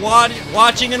 Kuznetsov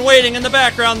watching and waiting in the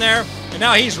background there. And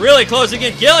now he's really closing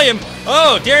in. Gilliam.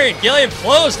 Oh, Darian Gilliam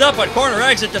closed up on corner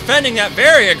exit, defending that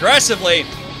very aggressively.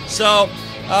 So,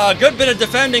 good bit of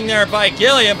defending there by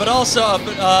Gilliam, but also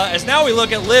as now we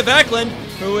look at Liv Eklund,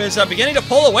 who is beginning to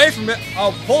pull away from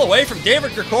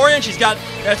David Krikorian.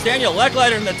 That's Daniel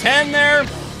Leckleiter in the 10 there.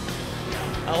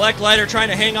 Leckleiter trying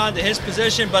to hang on to his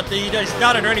position, but he's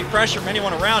not under any pressure from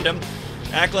anyone around him.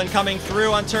 Eklund coming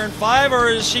through on turn 5, or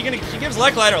is she gives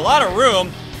Leckleiter a lot of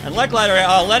room, and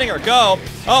Leckleiter letting her go.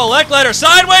 Oh, Leckleiter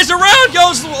sideways, around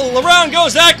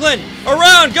goes Eklund.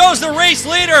 Around goes the race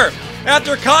leader.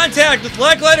 After contact with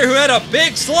Leckleiter, who had a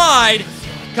big slide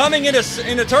coming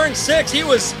into turn 6,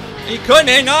 he couldn't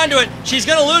hang on to it. She's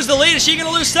going to lose the lead. Is she going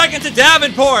to lose second to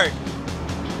Davenport?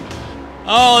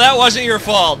 Oh, that wasn't your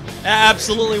fault. That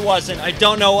absolutely wasn't. I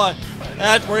don't know what.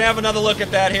 We're going to have another look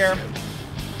at that here.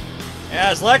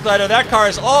 As Leckleiter, that car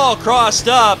is all crossed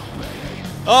up.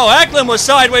 Oh, Eklund was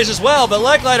sideways as well, but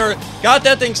Leckleiter got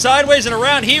that thing sideways and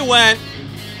around he went.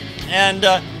 And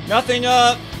nothing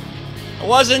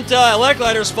wasn't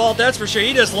Leckleiter's fault, that's for sure.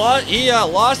 He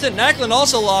lost it, and Eklund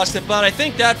also lost it, but I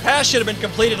think that pass should have been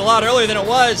completed a lot earlier than it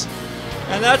was.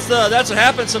 And that's what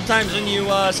happens sometimes when you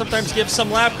sometimes give some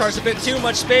lap cars a bit too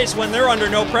much space when they're under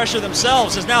no pressure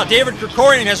themselves. As now David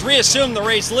Krikorian has reassumed the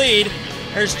race lead.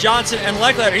 There's Johnson and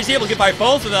Leckleiter. He's able to get by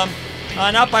both of them,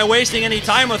 not by wasting any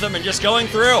time with them and just going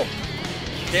through.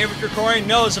 David Krikorian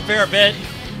knows a fair bit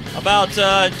about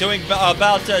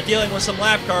dealing with some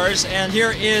lap cars, and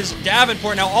here is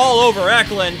Davenport now all over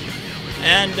Eklund,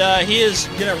 and he is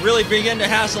going to really begin to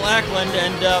hassle Eklund,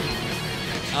 and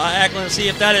Eklund, see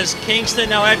if that is Kingston.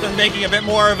 Now Eklund making a bit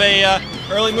more of a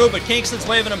early move, but Kingston's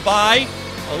waving him by.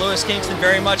 Lewis Kingston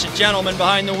very much a gentleman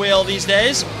behind the wheel these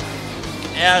days,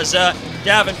 as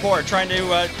Davenport trying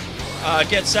to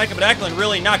get second, but Eklund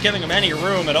really not giving him any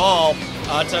room at all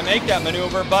to make that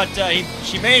maneuver, but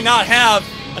she may not have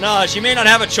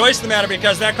a choice in the matter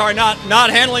because that car not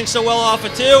handling so well off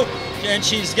of 2, and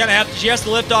she has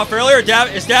to lift off earlier.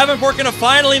 Is Davenport going to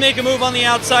finally make a move on the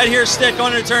outside here? Stick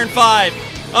going into turn 5.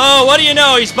 Oh, what do you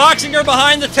know? He's boxing her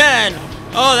behind the 10.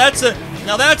 Oh,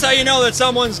 now that's how you know that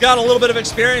someone's got a little bit of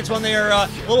experience, when they are a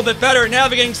little bit better at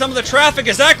navigating some of the traffic,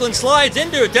 as Eklund slides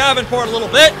into Davenport a little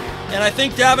bit, and I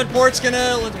think Davenport's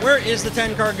where is the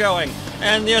 10 car going?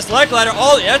 And yes, Leckleiter,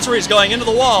 that's where he's going, into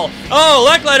the wall. Oh,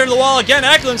 Leckleiter to the wall again.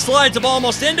 Eklund slides up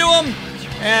almost into him.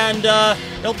 And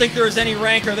don't think there was any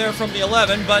rancor there from the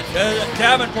 11, but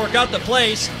Davenport got the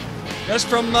place just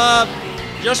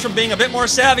from being a bit more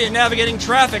savvy at navigating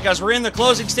traffic, as we're in the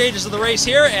closing stages of the race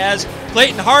here, as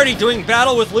Clayton Hardy doing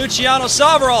battle with Luciano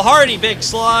Savarol. Hardy, big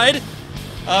slide.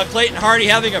 Clayton Hardy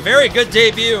having a very good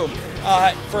debut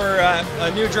for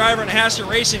a new driver in a Hassler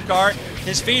racing car.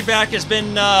 His feedback has been,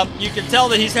 you can tell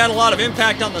that he's had a lot of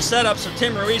impact on the setups of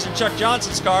Tim Ruiz and Chuck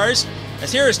Johnson's cars.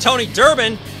 As here is Tony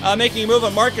Durbin making a move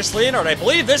on Marcus Leonard. I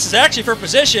believe this is actually for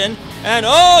position. And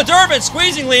oh, Durbin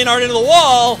squeezing Leonard into the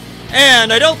wall.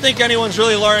 And I don't think anyone's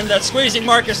really learned that squeezing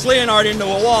Marcus Leonard into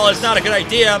a wall is not a good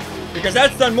idea, because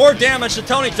that's done more damage to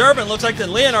Tony Durbin, looks like,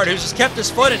 than Leonard, who's just kept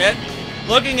his foot in it.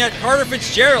 Looking at Carter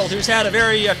Fitzgerald, who's had a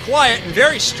very quiet and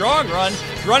very strong run,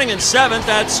 running in 7th.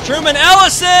 That's Truman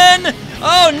Ellison.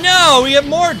 Oh no, we have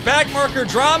more backmarker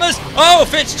dramas. Oh,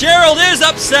 Fitzgerald is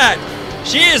upset.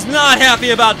 She is not happy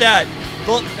about that.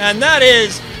 And that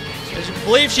is, I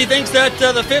believe she thinks that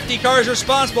the 50 car is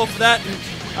responsible for that. And,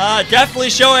 definitely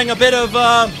showing a bit of,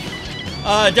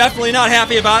 definitely not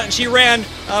happy about it. And she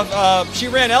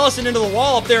ran Ellison into the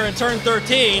wall up there in turn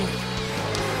 13.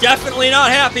 Definitely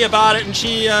not happy about it, and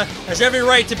she has every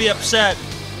right to be upset,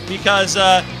 because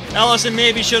Ellison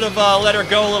maybe should have let her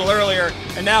go a little earlier,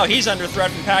 and now he's under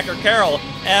threat from Packer Carroll,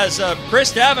 as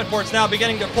Chris Davenport's now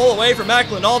beginning to pull away from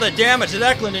Eklund. All the damage that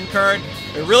Eklund incurred,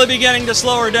 they're really beginning to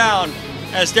slow her down,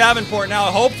 as Davenport now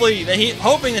hoping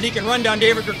that he can run down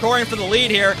David Krikorian for the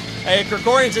lead here.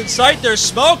 Krikorian's in sight. There's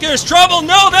smoke. There's trouble.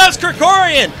 No, that's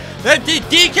Krikorian. That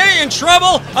DK in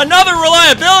trouble. Another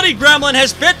reliability gremlin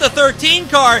has bit the 13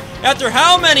 car. After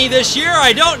how many this year,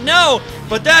 I don't know.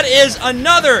 But that is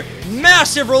another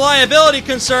massive reliability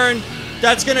concern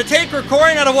that's going to take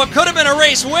Krikorian out of what could have been a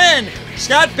race win.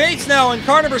 Scott Bates now in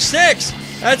car number 6.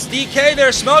 That's DK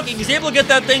there smoking. He's able to get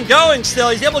that thing going still.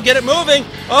 He's able to get it moving.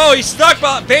 Oh, he's stuck.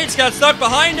 Bates got stuck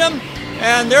behind him.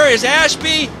 And there is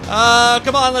Ashby.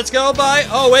 Come on, let's go by.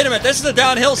 Oh, wait a minute. This is a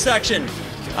downhill section.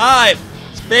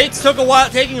 Bates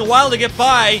taking a while to get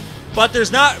by, but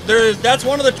that's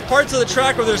one of the parts of the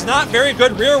track where there's not very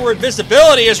good rearward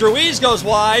visibility as Ruiz goes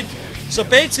wide. So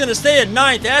Bates going to stay at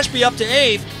 9th, Ashby up to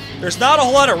 8th. There's not a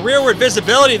whole lot of rearward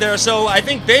visibility there, so I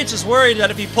think Bates is worried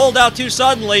that if he pulled out too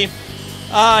suddenly,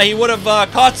 he would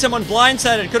have caught someone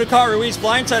blindsided, could have caught Ruiz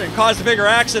blindsided and caused a bigger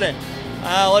accident.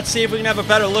 Let's see if we can have a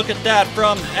better look at that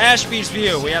from Ashby's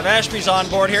view. We have Ashby's on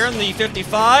board here in the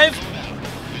 55.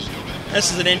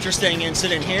 This is an interesting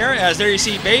incident here, as there you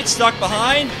see Bates stuck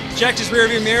behind, checked his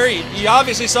rearview mirror. He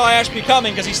obviously saw Ashby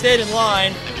coming because he stayed in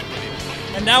line.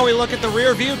 And now we look at the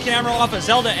rear view camera off of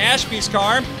Zelda Ashby's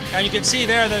car, and you can see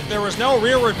there that there was no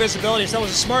rearward visibility, so that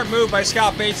was a smart move by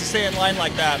Scott Bates to stay in line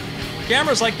like that.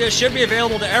 Cameras like this should be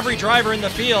available to every driver in the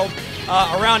field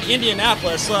around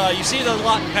Indianapolis. You see them a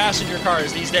lot in passenger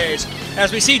cars these days.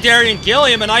 As we see Darian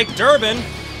Gilliam and Ike Durbin.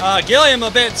 Gilliam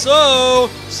a bit slow,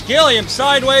 Gilliam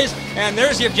sideways, and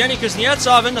there's Yevgeny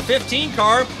Kuznetsov in the 15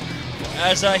 car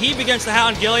as he begins to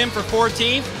hound Gilliam for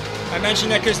 14th. I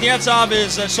mentioned that Kuznetsov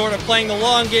is sort of playing the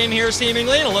long game here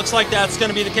seemingly, and it looks like that's going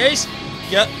to be the case.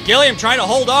 Gilliam trying to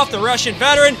hold off the Russian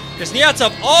veteran.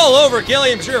 Kuznetsov all over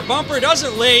Gilliam's rear bumper,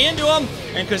 doesn't lay into him,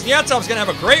 and Kuznetsov's going to have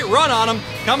a great run on him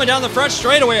coming down the front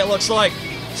straightaway, it looks like.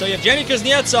 So Yevgeny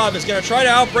Kuznetsov is going to try to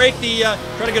outbreak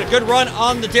try to get a good run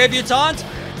on the debutant.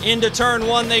 Into turn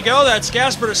 1 they go. That's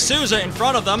Casper de Souza in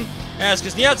front of them. As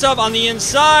Kuznetsov on the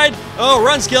inside.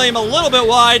 Runs Gilliam a little bit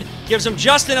wide. Gives him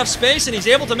just enough space, and he's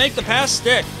able to make the pass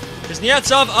stick.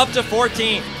 Kuznetsov up to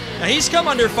 14th. Now, he's come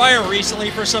under fire recently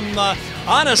for some,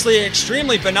 honestly,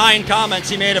 extremely benign comments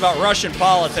he made about Russian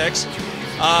politics.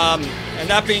 And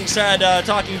that being said,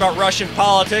 talking about Russian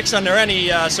politics under any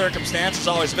circumstance is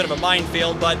always a bit of a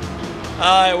minefield, but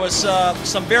it was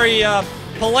some very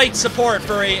polite support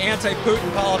for a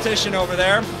anti-Putin politician over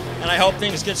there, and I hope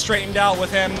things get straightened out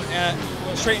with him,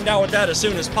 straightened out with that as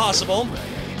soon as possible,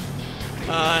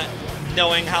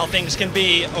 knowing how things can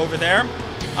be over there.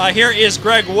 Here is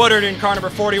Greg Woodard in car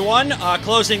number 41,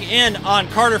 closing in on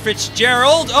Carter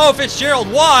Fitzgerald.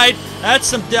 Fitzgerald wide. That's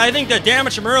some, I think, the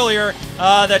damage from earlier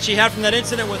that she had from that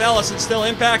incident with Ellison still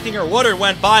impacting her. Woodard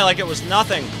went by like it was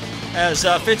nothing, as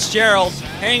Fitzgerald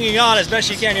hanging on as best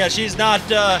she can. Yeah, she's not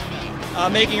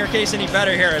making her case any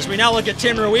better here. As we now look at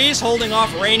Tim Ruiz holding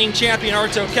off reigning champion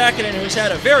Arto Käkkinen, who's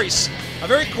had a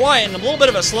very quiet and a little bit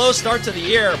of a slow start to the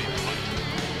year.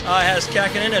 Has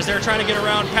Käkkinen as they're trying to get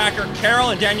around Packer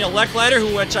Carroll and Daniel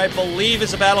Lechlader, which I believe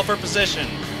is a battle for position.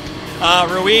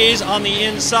 Ruiz on the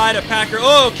inside of Packer.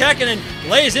 Käkkinen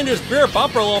lays into his rear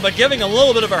bumper a little bit, giving a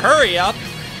little bit of a hurry up.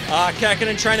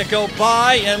 Käkkinen trying to go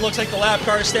by, and it looks like the lap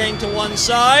car is staying to one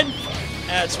side.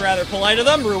 That's rather polite of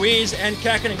them. Ruiz and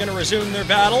Käkkinen going to resume their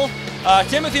battle.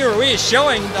 Timothy Ruiz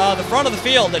showing the front of the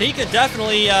field that he could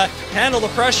definitely handle the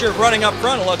pressure of running up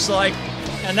front, it looks like.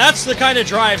 And that's the kind of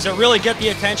drives that really get the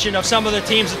attention of some of the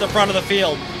teams at the front of the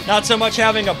field. Not so much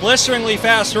having a blisteringly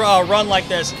fast run like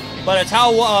this, but it's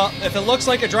how, if it looks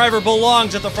like a driver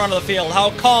belongs at the front of the field, how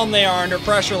calm they are under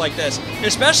pressure like this.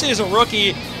 Especially as a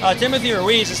rookie, Timothy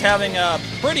Ruiz is having a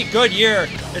pretty good year,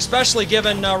 especially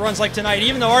given runs like tonight.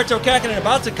 Even though Arto Käkkinen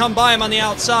about to come by him on the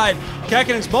outside,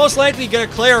 Käkkinen's most likely going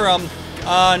to clear him.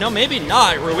 No, maybe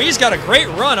not. Ruiz got a great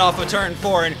run off of turn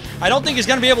 4, and I don't think he's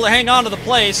going to be able to hang on to the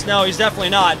place. No, he's definitely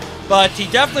not. But he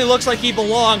definitely looks like he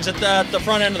belongs at the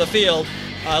front end of the field.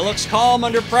 Looks calm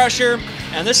under pressure,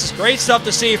 and this is great stuff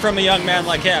to see from a young man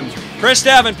like him. Chris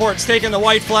Davenport's taking the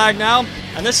white flag now,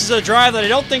 and this is a drive that I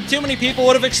don't think too many people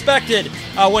would have expected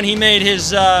when he made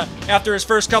his, after his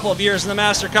first couple of years in the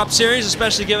Master Cup Series,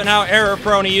 especially given how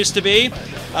error-prone he used to be.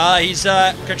 He's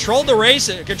controlled the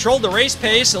race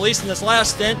pace, at least in this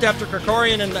last stint, after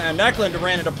Krikorian and Eklund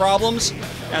ran into problems.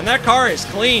 And that car is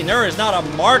clean. There is not a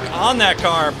mark on that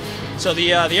car. So the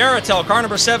Aratel, car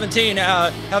number 17,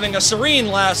 having a serene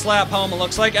last lap home, it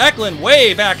looks like. Eklund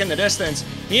way back in the distance.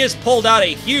 He has pulled out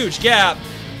a huge gap.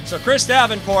 So Chris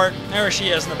Davenport, there she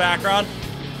is in the background.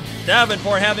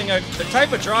 Davenport having the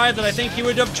type of drive that I think he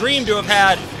would have dreamed to have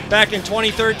had back in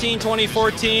 2013,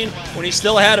 2014, when he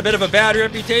still had a bit of a bad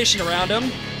reputation around him.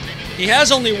 He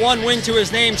has only one win to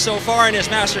his name so far in his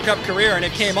Master Cup career, and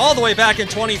it came all the way back in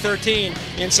 2013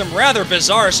 in some rather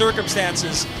bizarre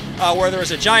circumstances where there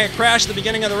was a giant crash at the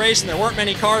beginning of the race and there weren't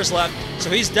many cars left.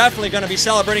 So he's definitely going to be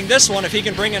celebrating this one if he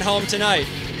can bring it home tonight.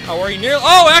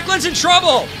 Eklund's in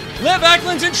trouble! Liv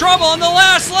Eklund's in trouble on the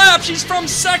last lap. She's from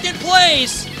second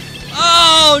place.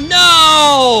 Oh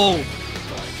no!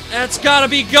 That's got to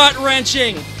be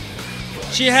gut-wrenching.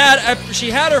 She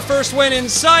had her first win in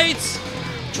sight.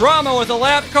 Drama with a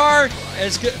lap car.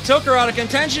 took her out of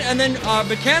contention, and then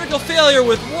mechanical failure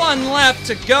with 1 lap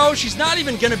to go. She's not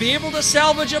even going to be able to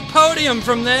salvage a podium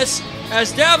from this,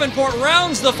 as Davenport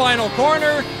rounds the final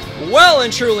corner, well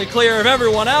and truly clear of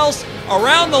everyone else.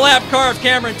 Around the lap car of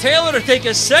Cameron Taylor to take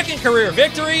his 2nd career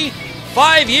victory,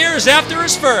 5 years after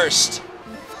his first.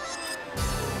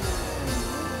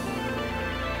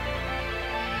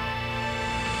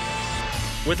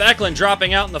 With Eklund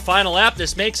dropping out in the final lap,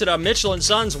 this makes it a Mitchell &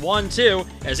 Sons 1-2,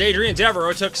 as Adrian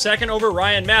Devereaux took 2nd over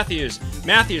Ryan Matthews.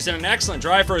 Matthews, in an excellent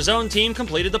drive for his own team,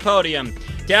 completed the podium.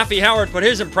 Daffy Howard put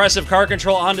his impressive car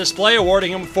control on display,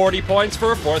 awarding him 40 points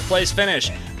for a 4th place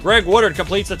finish. Greg Woodard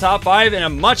completes the top 5 in a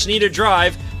much-needed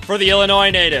drive for the Illinois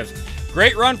native.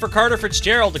 Great run for Carter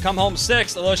Fitzgerald to come home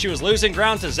 6th, although she was losing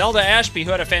ground to Zelda Ashby,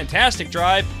 who had a fantastic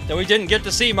drive that we didn't get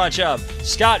to see much of.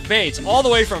 Scott Bates, all the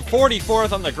way from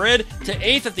 44th on the grid to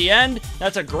 8th at the end.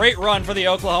 That's a great run for the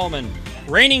Oklahoman.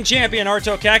 Reigning champion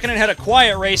Arto Kakkonen had a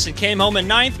quiet race and came home in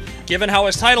 9th. Given how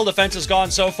his title defense has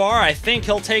gone so far, I think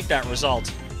he'll take that result.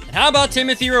 And how about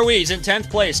Timothy Ruiz in 10th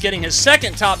place, getting his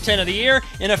 2nd top 10 of the year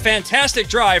in a fantastic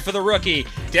drive for the rookie.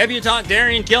 Debutant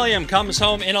Darian Gilliam comes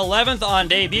home in 11th on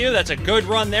debut. That's a good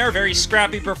run there. Very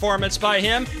scrappy performance by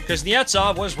him, because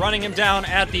Kuznetsov was running him down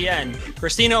at the end.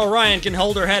 Christina Orion can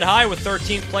hold her head high with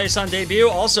 13th place on debut.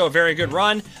 Also a very good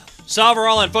run.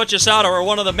 Savaral and Butchisato are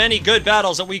one of the many good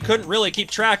battles that we couldn't really keep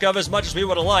track of as much as we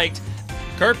would have liked.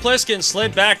 Kurt Pliskin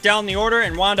slid back down the order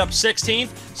and wound up 16th.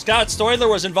 Scott Stoidler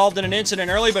was involved in an incident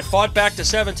early but fought back to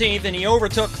 17th, and he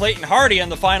overtook Clayton Hardy in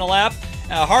the final lap.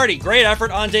 Hardy, great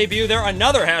effort on debut there,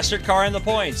 another Hastert car in the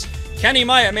points. Kenny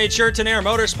Maya made sure Tenaire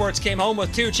Motorsports came home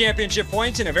with 2 championship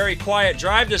points in a very quiet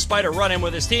drive despite a run-in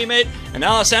with his teammate, and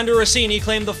Alessandro Rossini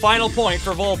claimed the final point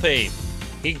for Volpe.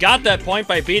 He got that point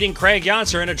by beating Craig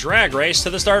Yonser in a drag race to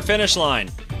the start-finish line.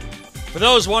 For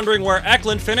those wondering where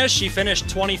Eklund finished, she finished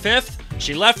 25th.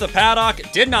 She left the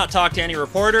paddock, did not talk to any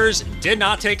reporters, did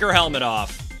not take her helmet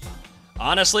off.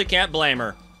 Honestly, can't blame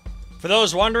her. For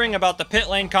those wondering about the pit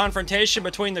lane confrontation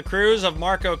between the crews of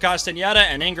Marco Castagnetta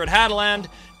and Ingrid Hadeland,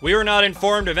 we were not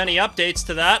informed of any updates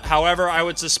to that. However, I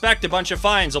would suspect a bunch of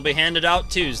fines will be handed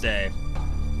out Tuesday.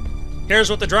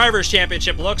 Here's what the Drivers'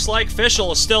 Championship looks like.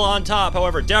 Fischl is still on top,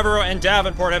 however Devereaux and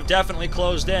Davenport have definitely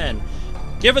closed in.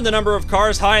 Given the number of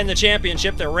cars high in the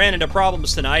championship that ran into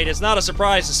problems tonight, it's not a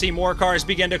surprise to see more cars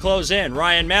begin to close in.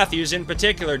 Ryan Matthews, in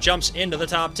particular, jumps into the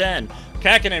top 10.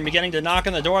 Kakkonen beginning to knock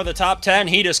on the door of the top 10.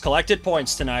 He just collected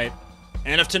points tonight.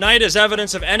 And if tonight is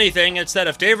evidence of anything, it's that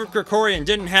if David Krikorian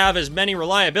didn't have as many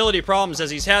reliability problems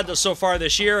as he's had so far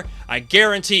this year, I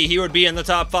guarantee he would be in the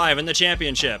top 5 in the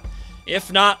championship,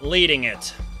 if not leading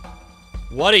it.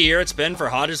 What a year it's been for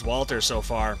Hodges Walter so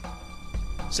far.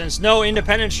 Since no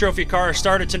Independence Trophy car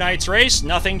started tonight's race,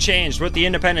 nothing changed with the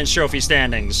Independence Trophy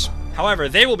standings. However,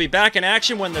 they will be back in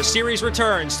action when the series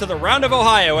returns to the Round of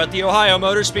Ohio at the Ohio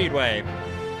Motor Speedway.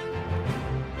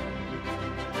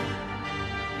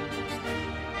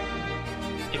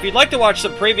 If you'd like to watch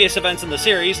some previous events in the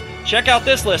series, check out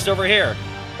this list over here.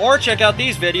 Or check out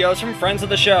these videos from friends of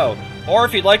the show. Or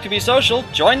if you'd like to be social,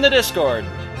 join the Discord.